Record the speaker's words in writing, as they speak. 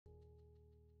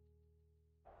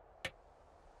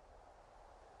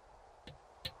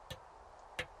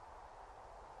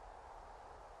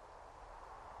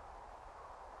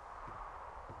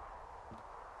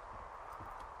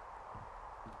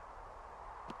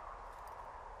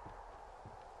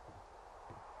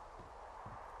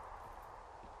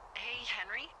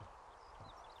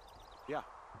Yeah.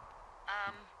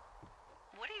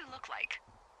 What do you look like?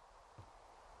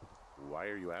 Why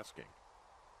are you asking?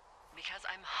 Because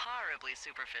I'm horribly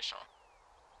superficial.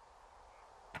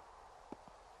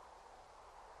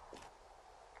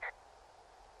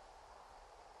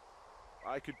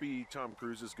 I could be Tom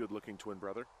Cruise's good-looking twin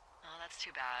brother. Oh, that's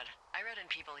too bad. I read in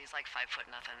People he's like 5 foot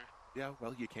nothing. Yeah,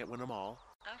 well, you can't win them all.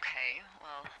 Okay,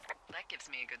 well, that gives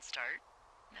me a good start.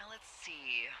 Now let's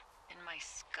see. In my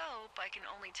scope, I can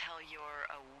only tell you're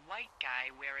a white guy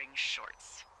wearing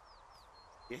shorts.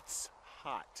 It's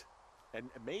hot. And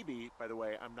maybe, by the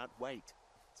way, I'm not white.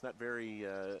 It's not very,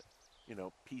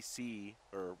 PC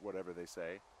or whatever they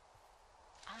say.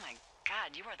 Oh my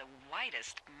god, you are the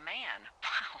whitest man.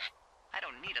 Wow. I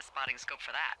don't need a spotting scope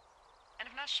for that. And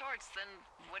if not shorts, then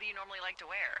what do you normally like to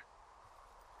wear?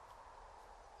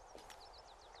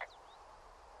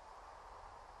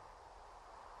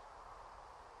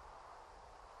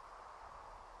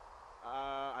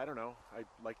 I don't know. I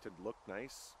like to look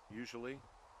nice, usually.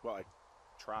 Well, I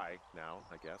try now,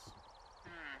 I guess.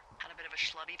 Had a bit of a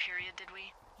schlubby period, did we?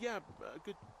 Yeah, a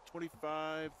good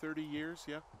 25, 30 years,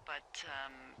 yeah. But,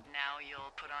 now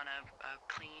you'll put on a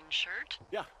clean shirt?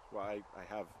 Yeah, well, I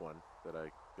have one that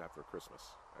I got for Christmas,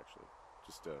 actually.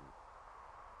 Just,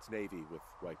 it's navy with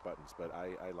white buttons, but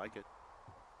I like it.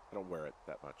 I don't wear it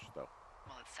that much, though.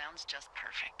 Well, it sounds just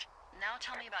perfect. Now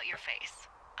tell me about your face.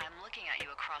 I'm looking at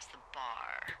you across the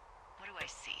bar. What do I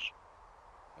see?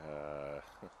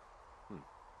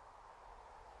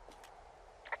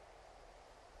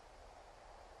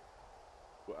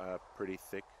 A pretty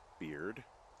thick beard.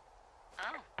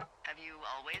 Oh, have you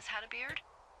always had a beard?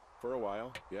 For a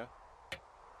while, yeah.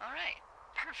 All right,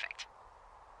 perfect.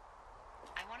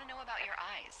 I want to know about your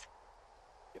eyes.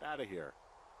 Get out of here.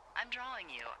 I'm drawing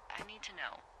you. I need to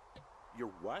know.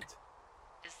 Your what?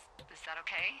 Is that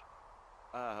okay?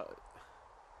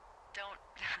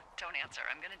 Don't answer.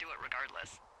 I'm gonna do it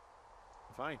regardless.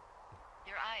 Fine.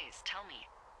 Your eyes, tell me.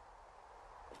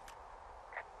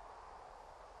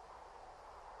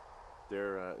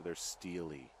 They're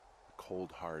steely. A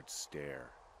cold, hard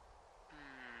stare.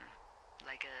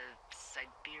 Like a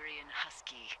Siberian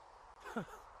husky.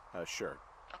 Sure.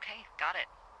 Okay, got it.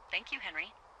 Thank you,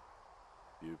 Henry.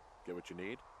 You get what you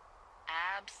need?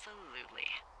 Absolutely.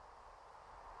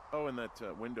 Oh, and that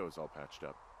window's all patched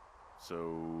up.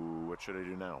 So, what should I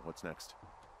do now? What's next?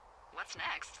 What's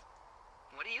next?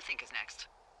 What do you think is next?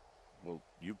 Well,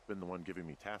 you've been the one giving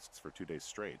me tasks for 2 days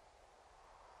straight.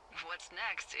 What's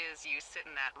next is you sit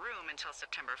in that room until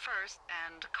September 1st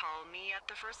and call me at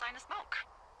the first sign of smoke.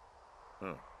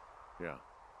 Oh, yeah.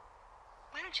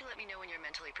 Why don't you let me know when you're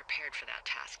mentally prepared for that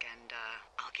task, and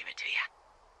I'll give it to you.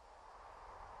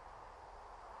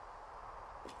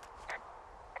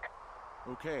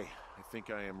 Okay, I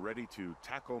think I am ready to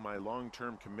tackle my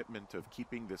long-term commitment of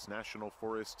keeping this national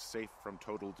forest safe from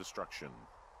total destruction.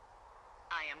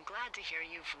 I am glad to hear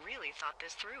you've really thought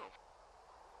this through.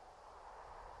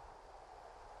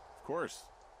 Of course.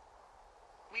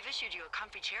 We've issued you a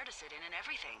comfy chair to sit in and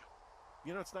everything.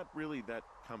 You know, it's not really that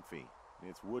comfy. I mean,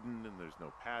 it's wooden and there's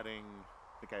no padding.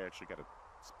 I think I actually got a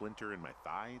splinter in my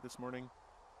thigh this morning.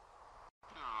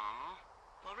 Aww.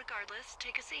 Well, regardless,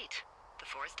 take a seat. The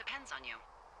forest depends on you.